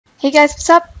Hey guys, what's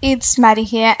up? It's Maddie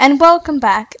here and welcome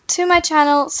back to my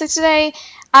channel. So today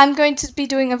I'm going to be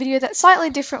doing a video that's slightly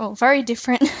different, well very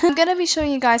different. I'm going to be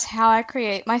showing you guys how I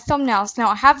create my thumbnails. Now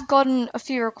I have gotten a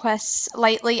few requests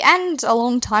lately and a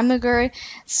long time ago,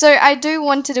 so I do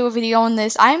want to do a video on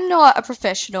this. I'm not a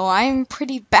professional, I'm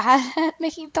pretty bad at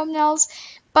making thumbnails.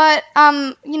 But,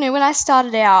 you know, when I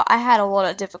started out, I had a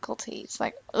lot of difficulties.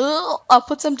 Like, I'll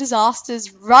put some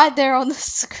disasters right there on the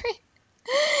screen.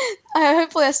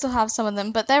 Hopefully I still have some of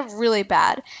them, but they're really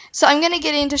bad. So I'm going to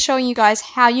get into showing you guys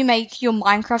how you make your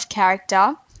Minecraft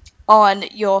character on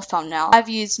your thumbnail. I've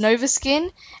used Nova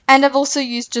Skin, and I've also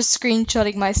used just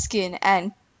screenshotting my skin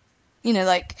and, you know,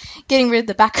 like getting rid of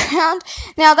the background.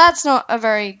 Now that's not a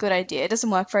very good idea. It doesn't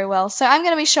work very well. So I'm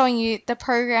going to be showing you the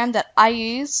program that I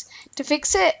use to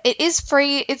fix it. It is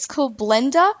free. It's called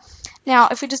Blender. Now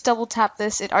if we just double tap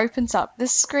this, it opens up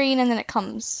this screen and then it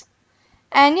comes.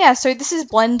 And yeah, so this is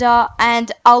Blender,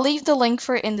 and I'll leave the link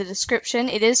for it in the description.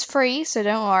 It is free, so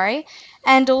don't worry.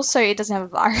 And also, it doesn't have a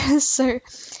virus. So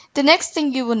the next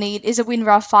thing you will need is a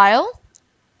WinRAR file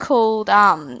called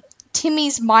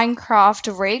Timmy's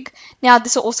Minecraft Rig. Now,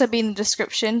 this will also be in the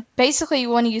description. Basically, you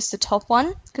want to use the top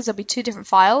one, because there'll be two different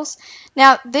files.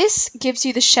 Now, this gives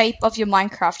you the shape of your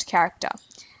Minecraft character.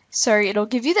 So it'll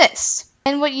give you this.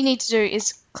 And what you need to do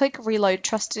is click Reload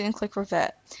Trusted and click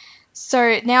Revert.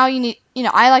 So now you need,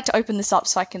 I like to open this up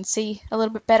so I can see a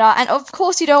little bit better. And of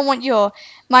course you don't want your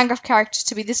Minecraft character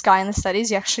to be this guy unless that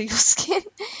is actually your skin.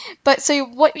 But so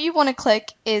what you want to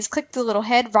click is click the little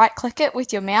head, right click it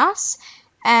with your mouse.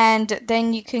 And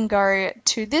then you can go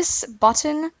to this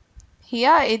button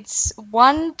here. It's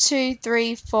 1, 2,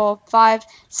 3, 4, 5,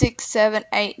 6, 7,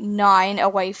 8, 9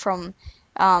 away from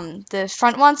the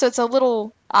front one. So it's a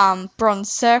little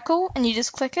bronze circle and you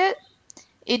just click it.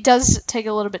 It does take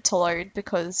a little bit to load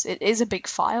because it is a big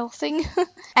file thing.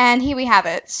 And here we have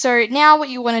it. So now what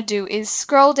you want to do is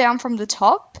scroll down from the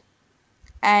top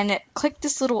and click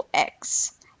this little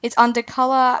X. It's under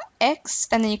color X,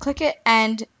 and then you click it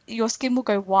and your skin will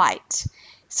go white.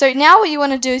 So now what you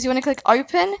want to do is you want to click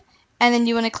open, and then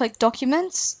you want to click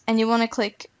documents, and you want to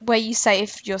click where you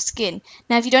save your skin.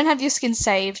 Now if you don't have your skin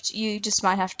saved, you just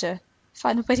might have to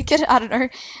find a way to get it, I don't know.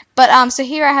 But so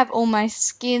here I have all my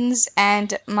skins,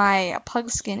 and my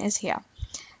pug skin is here.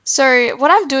 So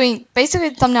what I'm doing, basically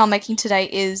the thumbnail I'm making today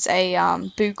is a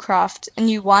Boocraft, a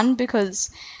new one, because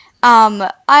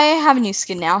I have a new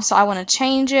skin now, so I want to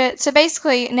change it. So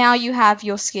basically now you have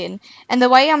your skin, and the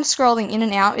way I'm scrolling in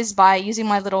and out is by using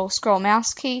my little scroll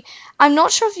mouse key. I'm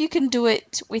not sure if you can do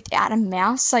it without a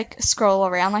mouse, like scroll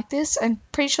around like this. I'm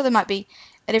pretty sure there might be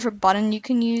a different button you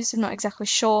can use, I'm not exactly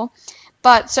sure.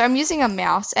 But so I'm using a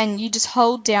mouse, and you just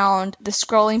hold down the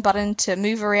scrolling button to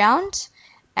move around,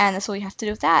 and that's all you have to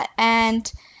do with that.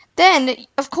 And then,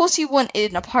 of course, you want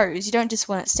it in a pose. You don't just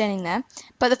want it standing there.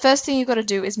 But the first thing you've got to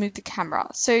do is move the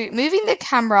camera. So moving the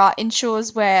camera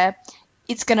ensures where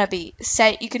it's going to be.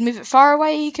 Say you can move it far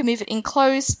away, you can move it in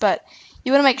close, but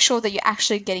you want to make sure that you're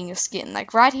actually getting your skin.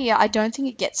 Like right here, I don't think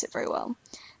it gets it very well.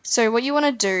 So what you want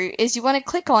to do is you want to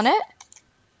click on it,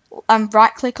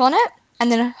 right click on it,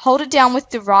 and then hold it down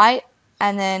with the right,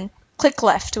 and then click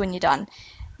left when you're done.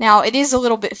 Now, it is a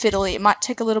little bit fiddly. It might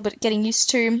take a little bit getting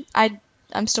used to.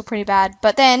 I'm still pretty bad.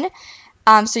 But then,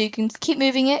 so you can keep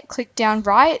moving it, click down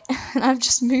right, and I've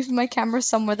just moved my camera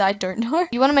somewhere that I don't know.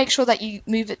 You want to make sure that you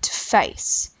move it to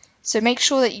face. So make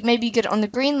sure that maybe you get it on the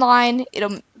green line.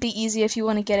 It'll be easier if you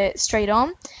want to get it straight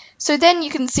on. So then you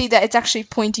can see that it's actually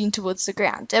pointing towards the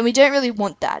ground, and we don't really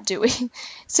want that, do we?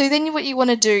 So then what you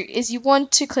want to do is you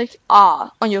want to click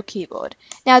R on your keyboard.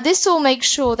 Now this will make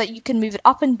sure that you can move it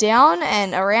up and down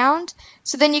and around,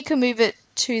 so then you can move it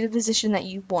to the position that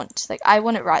you want. Like I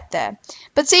want it right there.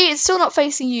 But see, it's still not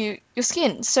facing your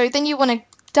skin. So then you want to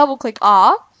double click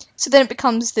R, so then it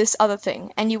becomes this other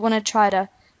thing, and you want to try to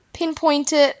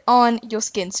pinpoint it on your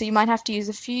skin. So you might have to use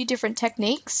a few different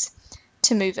techniques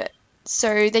to move it.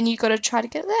 So then you've got to try to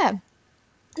get it there.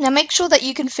 Now make sure that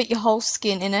you can fit your whole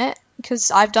skin in it, because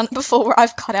I've done it before where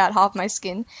I've cut out half my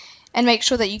skin. And make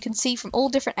sure that you can see from all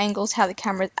different angles how the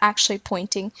camera is actually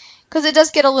pointing, because it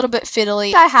does get a little bit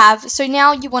fiddly. So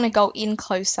now you want to go in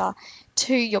closer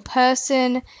to your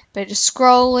person, but just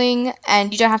scrolling,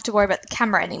 and you don't have to worry about the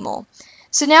camera anymore.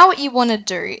 So now what you want to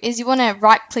do is you want to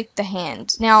right click the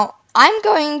hand. Now I'm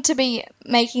going to be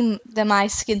making my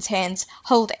skin's hands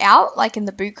hold out, like in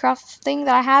the Boocraft thing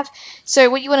that I have. So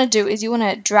what you want to do is you want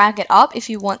to drag it up if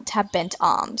you want to have bent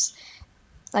arms,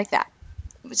 like that.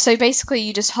 So basically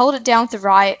you just hold it down with the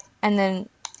right and then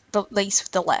release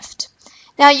with the left.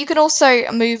 Now you can also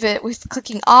move it with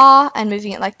clicking R and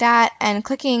moving it like that, and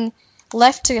clicking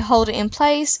left to hold it in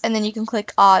place, and then you can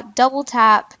click R, double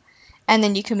tap, and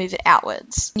then you can move it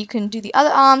outwards. You can do the other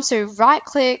arm, so right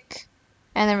click,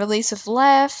 and then release with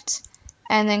left,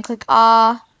 and then click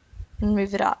R, and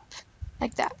move it up,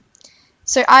 like that.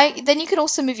 So then you can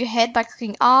also move your head by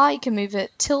clicking R, you can move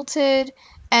it tilted,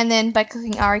 and then by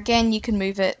clicking R again, you can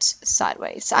move it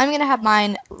sideways. So I'm going to have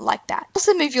mine like that.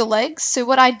 Also move your legs. So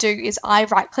what I do is I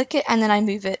right click it and then I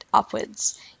move it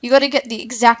upwards. You got to get the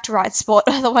exact right spot,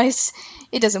 otherwise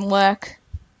it doesn't work.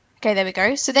 Okay, there we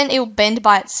go. So then it will bend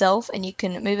by itself and you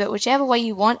can move it whichever way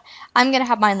you want. I'm going to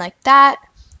have mine like that.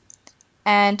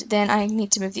 And then I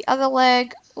need to move the other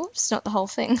leg. Oops, not the whole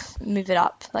thing. Move it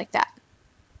up like that.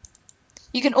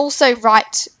 You can also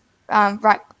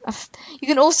you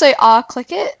can also R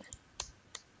click it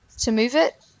to move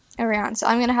it around. So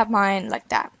I'm going to have mine like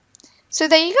that. So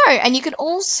there you go. And you can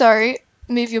also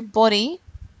move your body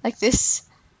like this.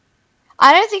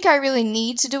 I don't think I really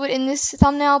need to do it in this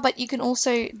thumbnail, but you can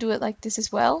also do it like this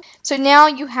as well. So now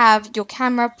you have your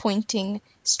camera pointing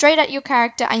straight at your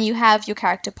character and you have your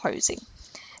character posing.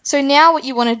 So now what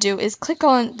you want to do is click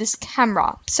on this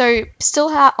camera. So still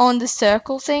on the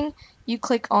circle thing, you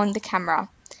click on the camera.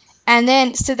 And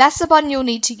then, so that's the button you'll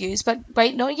need to use, but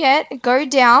wait, not yet. Go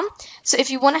down. So if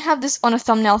you want to have this on a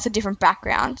thumbnail with a different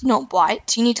background, not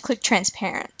white, you need to click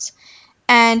transparent.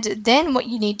 And then what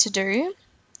you need to do,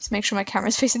 just make sure my camera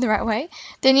is facing the right way,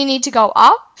 then you need to go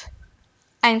up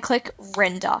and click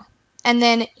render. And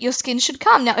then your skin should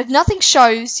come. Now, if nothing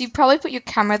shows, you probably put your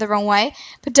camera the wrong way,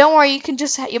 but don't worry,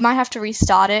 you might have to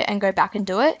restart it and go back and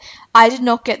do it. I did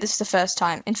not get this the first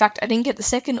time. In fact, I didn't get the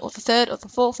second or the third or the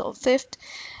fourth or the fifth.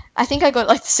 I think I got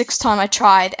like the 6th time I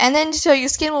tried. And then so your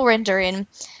skin will render in.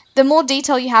 The more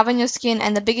detail you have on your skin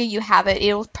and the bigger you have it,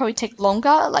 it'll probably take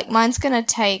longer. Like mine's going to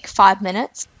take 5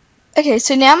 minutes. Okay,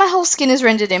 so now my whole skin is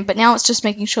rendered in, but now it's just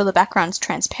making sure the background's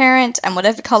transparent and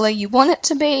whatever color you want it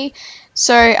to be.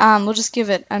 So we'll just give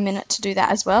it a minute to do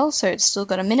that as well. So it's still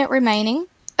got a minute remaining.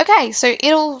 Okay, so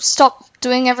it'll stop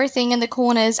doing everything in the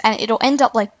corners and it'll end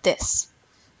up like this.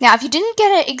 Now, if you didn't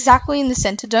get it exactly in the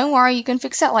center, don't worry, you can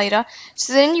fix that later.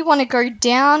 So then you want to go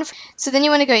down. So then you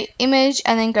want to go image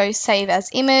and then go save as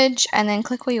image and then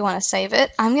click where you want to save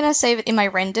it. I'm going to save it in my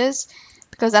renders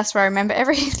because that's where I remember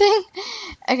everything.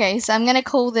 Okay, so I'm going to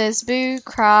call this Boo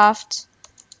Craft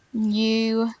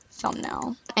New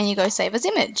Thumbnail and you go save as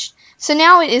image. So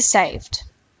now it is saved.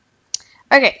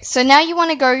 Okay, so now you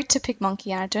want to go to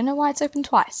PicMonkey, and I don't know why it's open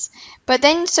twice. But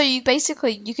then, so you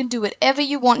can do whatever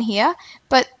you want here,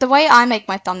 but the way I make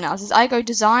my thumbnails is I go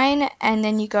design, and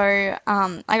then you go,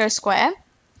 I go square.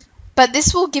 But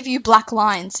this will give you black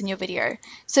lines in your video.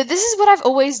 So this is what I've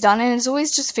always done, and it's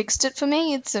always just fixed it for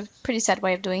me. It's a pretty sad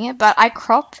way of doing it, but I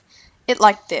crop it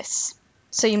like this.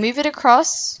 So you move it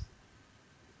across,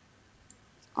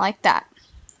 like that.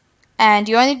 And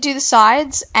you only do the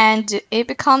sides, and it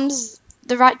becomes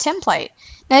the right template.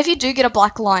 Now if you do get a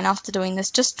black line after doing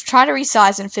this, just try to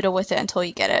resize and fiddle with it until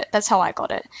you get it. That's how I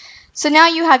got it. So now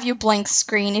you have your blank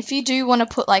screen. If you do want to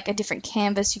put like a different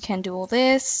canvas, you can do all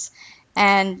this,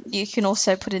 and you can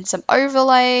also put in some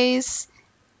overlays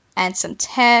and some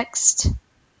text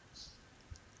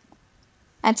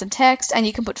and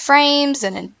you can put frames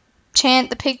and enchant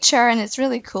the picture, and it's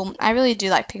really cool. I really do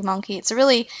like PicMonkey. It's a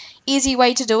really easy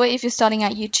way to do it if you're starting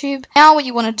out YouTube. Now what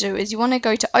you want to do is you want to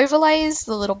go to overlays,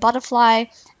 the little butterfly,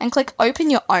 and click open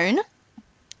your own.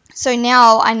 So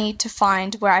now I need to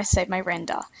find where I save my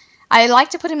render. I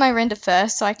like to put in my render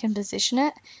first so I can position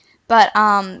it, but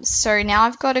so now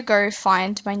I've got to go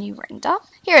find my new render.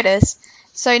 Here it is.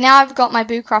 So now I've got my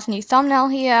BooCraft new thumbnail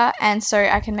here, and so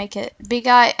I can make it bigger,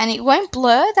 and it won't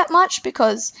blur that much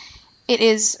because it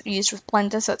is used with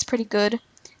Blender, so it's pretty good.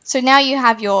 So now you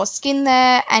have your skin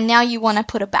there, and now you want to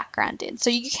put a background in. So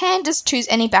you can just choose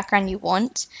any background you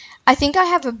want. I think I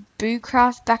have a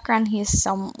BooCraft background here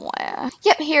somewhere.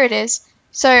 Yep, here it is.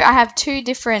 So I have 2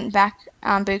 different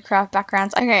BooCraft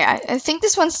backgrounds. Okay, I think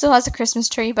this one still has a Christmas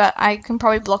tree, but I can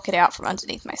probably block it out from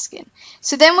underneath my skin.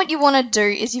 So then what you want to do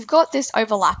is you've got this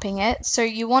overlapping it. So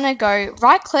you want to go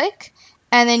right click,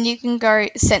 and then you can go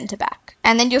center back.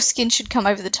 And then your skin should come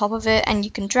over the top of it, and you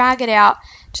can drag it out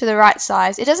to the right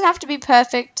size. It doesn't have to be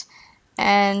perfect,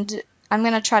 and I'm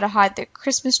going to try to hide the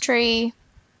Christmas tree.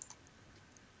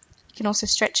 You can also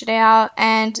stretch it out,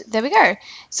 and there we go.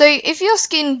 So if your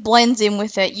skin blends in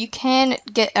with it, you can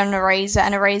get an eraser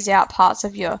and erase out parts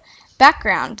of your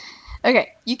background.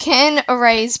 Okay, you can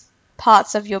erase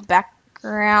parts of your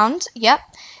background. Yep.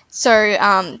 so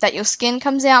that your skin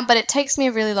comes out, but it takes me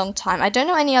a really long time. I don't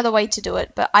know any other way to do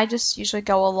it, but I just usually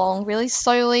go along really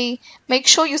slowly. Make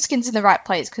sure your skin's in the right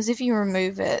place, because if you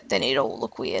remove it, then it'll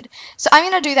look weird. So I'm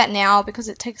going to do that now because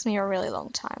it takes me a really long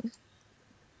time.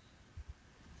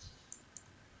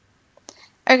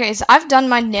 Okay, so I've done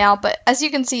mine now, but as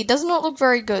you can see, it does not look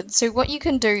very good. So what you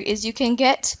can do is you can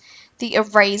get the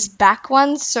erased back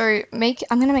ones. So I'm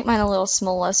going to make mine a little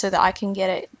smaller so that I can get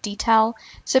a detail.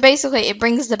 So basically it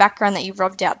brings the background that you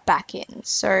rubbed out back in.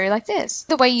 So like this.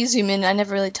 The way you zoom in, I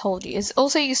never really told you, is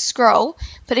also you scroll,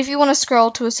 but if you want to scroll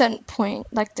to a certain point,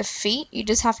 like the feet, you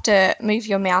just have to move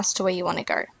your mouse to where you want to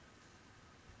go.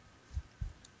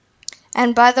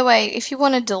 And by the way, if you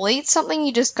want to delete something,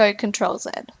 you just go Control Z.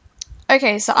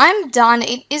 Okay, so I'm done.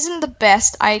 It isn't the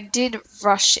best. I did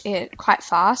rush it quite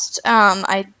fast.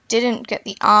 I didn't get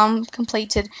the arm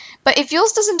completed. But if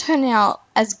yours doesn't turn out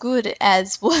as good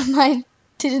as what mine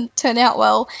didn't turn out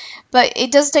well, but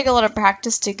it does take a lot of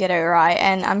practice to get it right,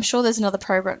 and I'm sure there's another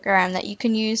program that you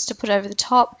can use to put over the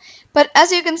top. But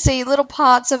as you can see, little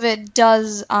parts of it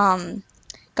does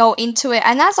go into it,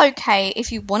 and that's okay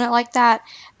if you want it like that,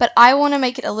 but I want to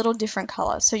make it a little different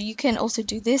color. So you can also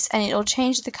do this and it'll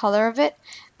change the color of it.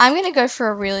 I'm going to go for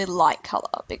a really light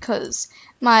color because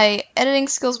my editing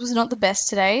skills was not the best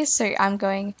today, so I'm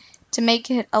going to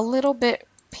make it a little bit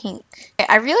pink.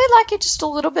 I really like it just a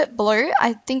little bit blue.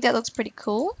 I think that looks pretty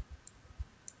cool.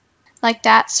 Like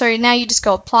that. So now you just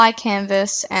go apply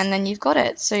canvas and then you've got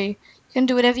it. So you can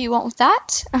do whatever you want with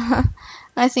that.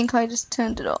 I think I just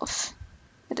turned it off.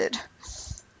 I did.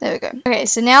 There we go. Okay,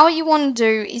 so now what you want to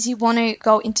do is you want to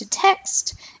go into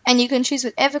text, and you can choose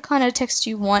whatever kind of text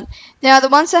you want. Now, the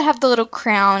ones that have the little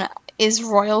crown is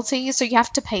royalty, so you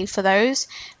have to pay for those.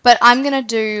 But I'm going to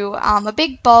do a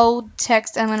big bold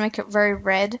text, and I'm going to make it very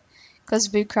red, because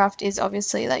Boocraft is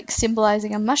obviously like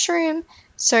symbolizing a mushroom.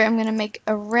 So I'm going to make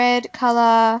a red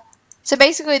color. So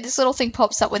basically, this little thing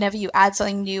pops up whenever you add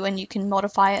something new, and you can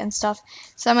modify it and stuff.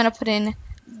 So I'm going to put in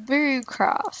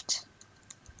Boocraft.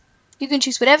 You can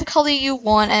choose whatever color you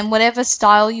want and whatever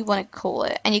style you want to call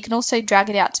it. And you can also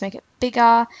drag it out to make it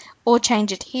bigger or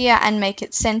change it here and make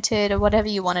it centered or whatever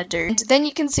you want to do. And then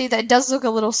you can see that it does look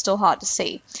a little still hard to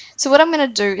see. So what I'm going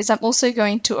to do is I'm also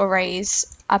going to erase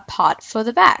a part for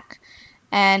the back.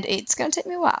 And it's going to take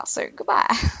me a while, so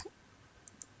goodbye.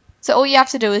 So all you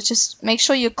have to do is just make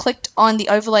sure you're clicked on the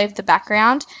overlay of the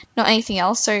background, not anything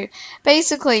else. So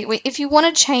basically, if you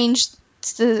want to change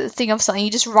the thing of something,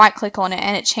 you just right click on it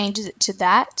and it changes it to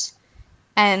that.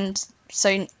 And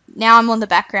so now I'm on the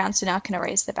background, so now I can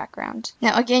erase the background.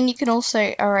 Now again, you can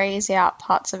also erase out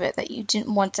parts of it that you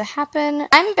didn't want to happen.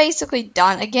 I'm basically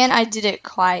done. Again, I did it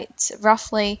quite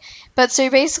roughly, but so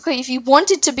basically if you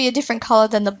want it to be a different color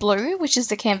than the blue, which is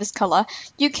the canvas color,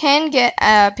 you can get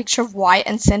a picture of white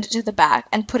and send it to the back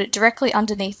and put it directly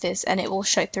underneath this and it will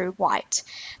show through white.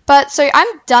 But so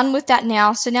I'm done with that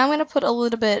now, so now I'm going to put a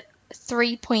little bit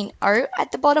 3.0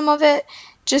 at the bottom of it,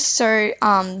 just so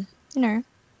you know,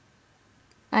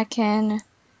 I can,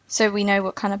 so we know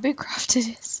what kind of Boocraft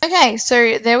it is. Okay,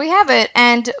 so there we have it.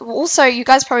 And also, you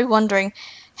guys are probably wondering,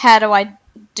 how do I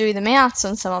do the mouths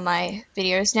on some of my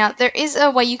videos? Now, there is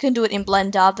a way you can do it in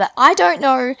Blender that I don't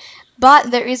know, but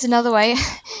there is another way.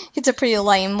 It's a pretty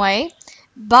lame way.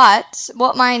 But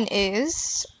what mine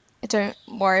is, don't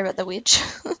worry about the witch.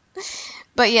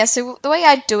 But yeah, so the way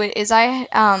I do it is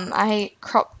I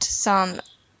cropped some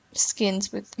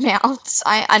skins with mouths.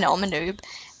 I know I'm a noob.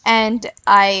 And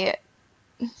I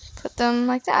put them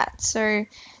like that. So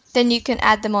then you can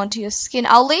add them onto your skin.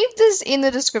 I'll leave this in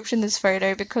the description, this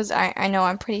photo, because I know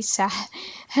I'm pretty sad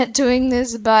at doing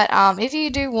this. But if you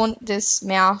do want this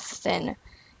mouth, then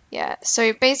yeah.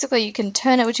 So basically you can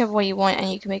turn it whichever way you want and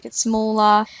you can make it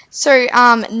smaller. So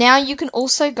now you can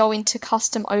also go into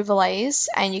custom overlays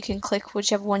and you can click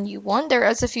whichever one you want. There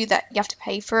is a few that you have to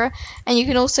pay for. And you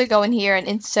can also go in here and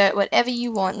insert whatever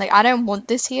you want. Like I don't want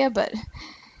this here, but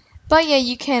yeah,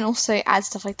 you can also add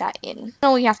stuff like that in.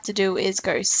 All you have to do is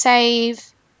go save.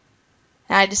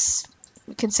 And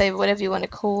you can save whatever you want to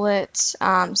call it.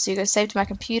 So you go save to my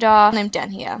computer and I'm down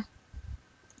here.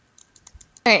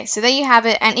 Okay, so there you have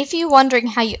it. And if you're wondering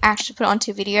how you actually put it onto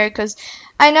a video, because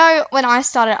I know when I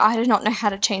started, I did not know how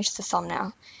to change the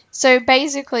thumbnail. So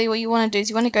basically what you want to do is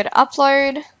you want to go to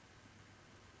upload.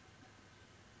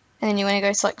 And then you want to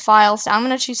go select files. Now I'm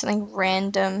going to choose something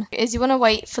random. Is you want to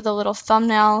wait for the little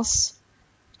thumbnails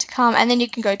to come. And then you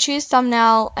can go choose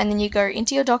thumbnail. And then you go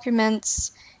into your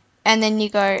documents. And then you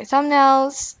go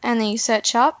thumbnails. And then you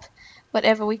search up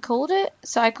whatever we called it.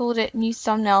 So I called it new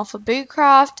thumbnail for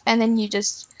Boocraft, and then you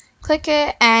just click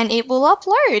it and it will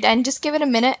upload, and just give it a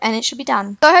minute and it should be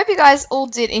done. So I hope you guys all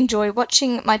did enjoy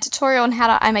watching my tutorial on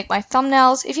how I make my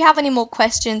thumbnails. If you have any more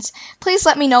questions, please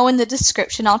let me know in the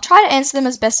description. I'll try to answer them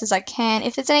as best as I can.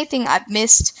 If there's anything I've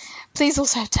missed, please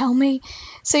also tell me.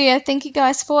 So yeah, thank you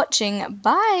guys for watching.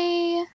 Bye!